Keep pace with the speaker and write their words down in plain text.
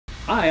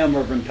Hi, I'm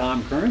Reverend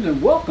Tom Kearns, and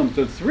welcome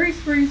to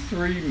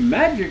 333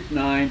 Magic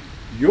 9,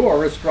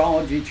 your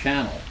astrology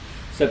channel.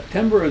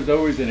 September is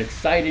always an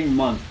exciting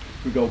month.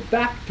 We go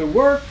back to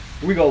work,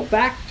 we go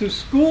back to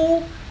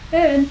school,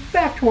 and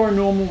back to our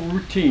normal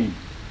routine.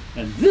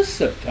 And this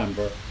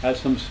September has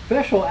some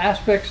special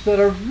aspects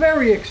that are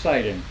very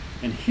exciting,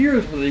 and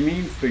here's what they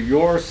mean for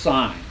your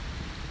sign.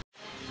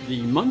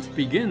 The month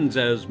begins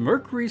as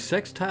Mercury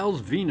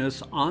sextiles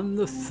Venus on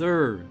the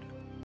 3rd.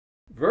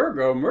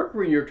 Virgo,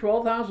 Mercury in your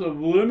 12th house of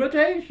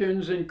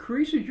limitations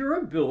increases your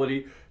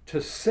ability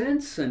to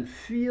sense and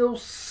feel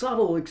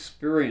subtle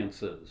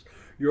experiences.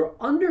 Your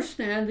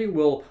understanding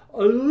will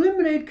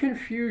eliminate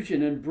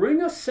confusion and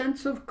bring a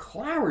sense of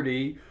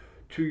clarity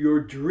to your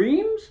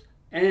dreams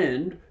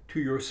and to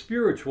your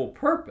spiritual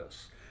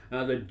purpose.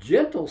 Now, the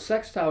gentle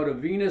sextile to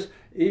Venus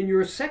in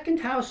your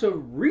 2nd house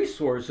of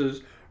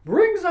resources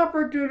brings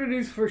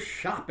opportunities for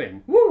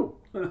shopping. Woo!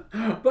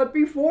 But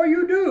before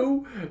you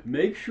do,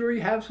 make sure you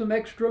have some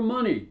extra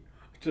money,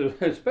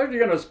 especially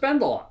going to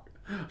spend a lot.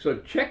 So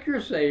check your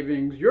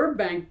savings, your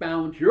bank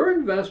balance, your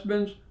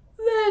investments,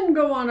 then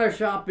go on a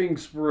shopping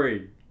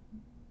spree.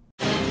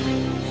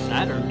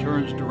 Saturn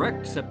turns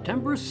direct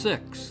September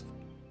 6th.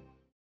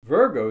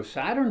 Virgo,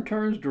 Saturn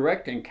turns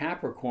direct in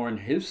Capricorn,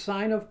 his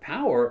sign of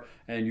power,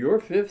 and your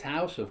 5th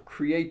house of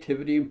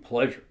creativity and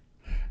pleasure.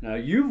 Now,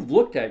 you've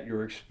looked at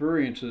your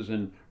experiences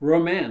in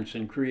romance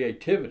and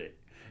creativity.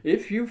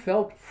 If you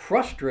felt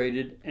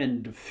frustrated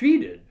and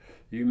defeated,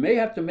 you may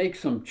have to make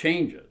some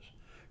changes.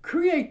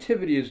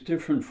 Creativity is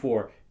different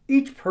for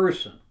each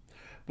person,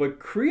 but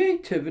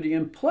creativity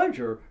and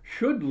pleasure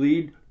should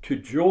lead to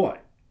joy.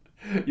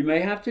 You may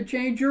have to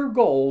change your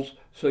goals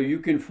so you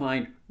can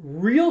find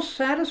real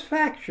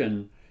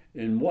satisfaction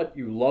in what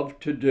you love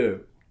to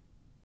do.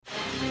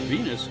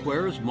 Venus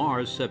squares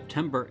Mars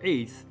September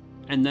 8th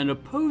and then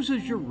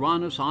opposes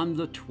Uranus on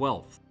the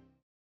 12th.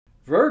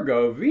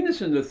 Virgo,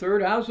 Venus in the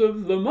 3rd house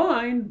of the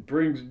mind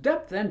brings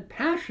depth and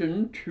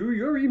passion to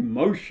your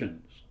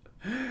emotions.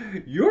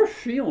 Your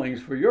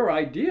feelings for your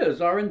ideas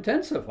are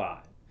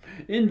intensified.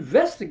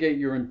 Investigate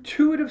your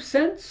intuitive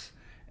sense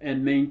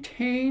and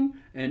maintain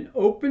an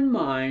open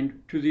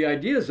mind to the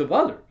ideas of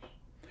others.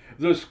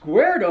 The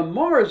square to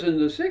Mars in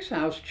the 6th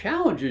house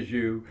challenges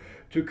you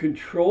to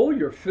control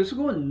your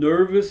physical and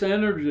nervous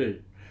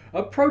energy.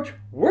 Approach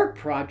work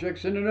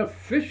projects in an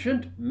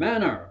efficient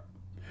manner.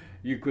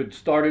 You could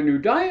start a new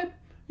diet.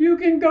 You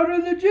can go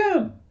to the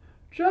gym.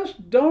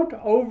 Just don't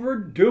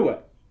overdo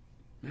it.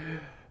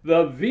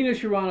 The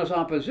Venus-Uranus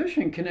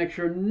opposition connects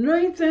your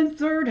 9th and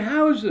 3rd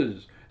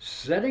houses,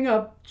 setting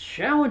up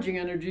challenging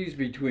energies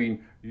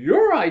between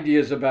your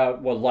ideas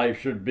about what life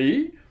should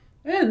be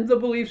and the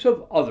beliefs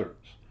of others.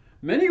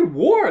 Many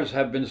wars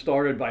have been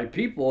started by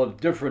people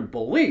of different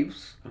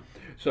beliefs,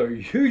 so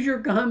use your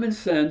common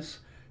sense,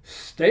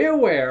 stay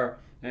aware,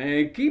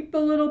 and keep a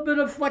little bit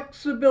of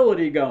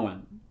flexibility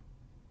going.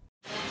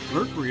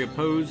 Mercury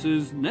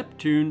opposes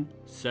Neptune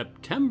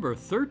September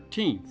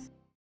 13th.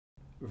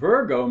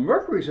 Virgo,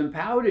 Mercury's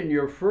empowered in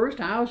your 1st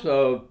house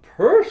of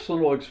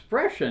personal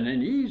expression,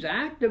 and he's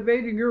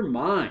activating your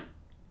mind.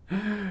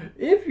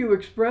 If you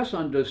express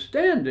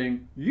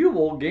understanding, you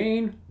will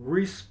gain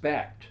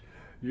respect.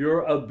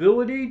 Your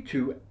ability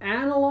to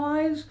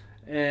analyze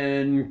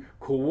and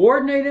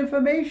coordinate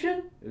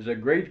information is a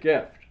great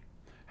gift.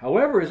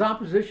 However, his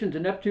opposition to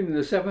Neptune in the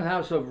 7th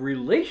house of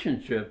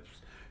relationships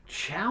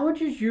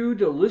challenges you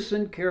to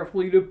listen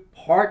carefully to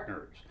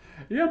partners.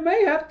 You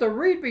may have to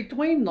read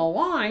between the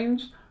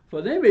lines,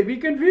 for they may be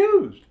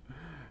confused.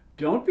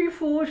 Don't be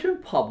foolish in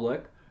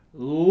public.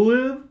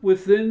 Live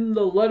within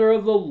the letter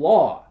of the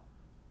law.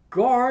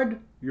 Guard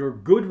your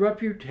good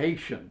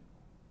reputation.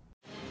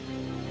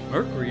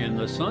 Mercury and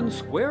the Sun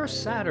square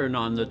Saturn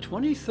on the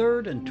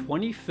 23rd and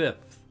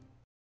 25th.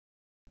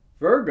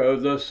 Virgo,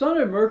 the Sun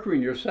and Mercury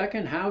in your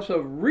 2nd house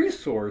of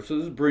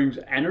resources brings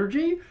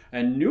energy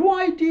and new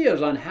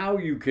ideas on how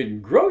you can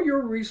grow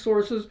your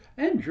resources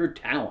and your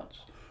talents.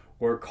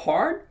 Work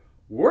hard,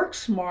 work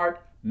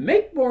smart,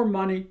 make more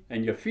money,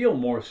 and you feel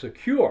more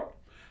secure.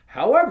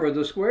 However,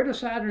 the square to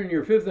Saturn in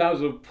your 5th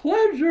house of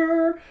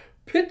pleasure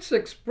pits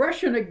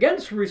expression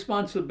against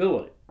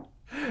responsibility.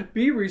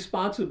 Be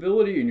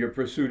responsibility in your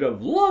pursuit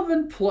of love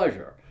and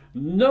pleasure.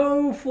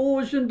 No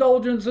foolish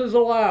indulgences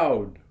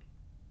allowed.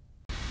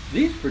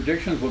 These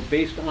predictions were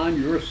based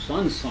on your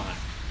sun sign.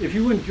 If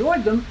you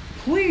enjoyed them,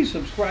 please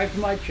subscribe to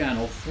my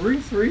channel,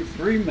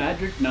 333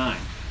 Magic 9.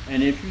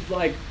 And if you'd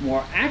like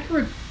more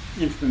accurate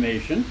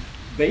information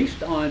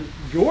based on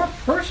your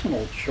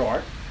personal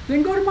chart,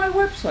 then go to my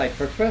website,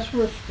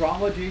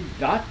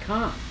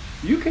 professorastrology.com.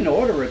 You can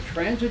order a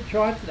transit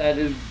chart that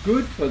is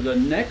good for the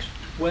next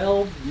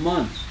 12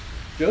 months.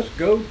 Just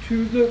go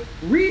to the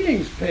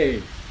readings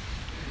page.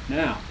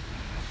 Now,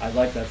 I'd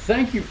like to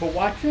thank you for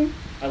watching.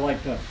 I'd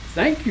like to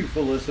thank you for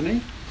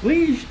listening.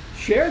 Please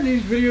share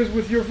these videos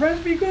with your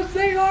friends because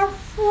they are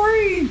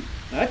free.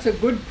 That's a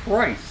good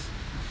price.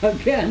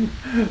 Again,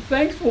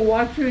 thanks for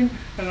watching,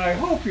 and I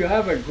hope you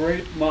have a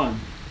great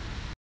month.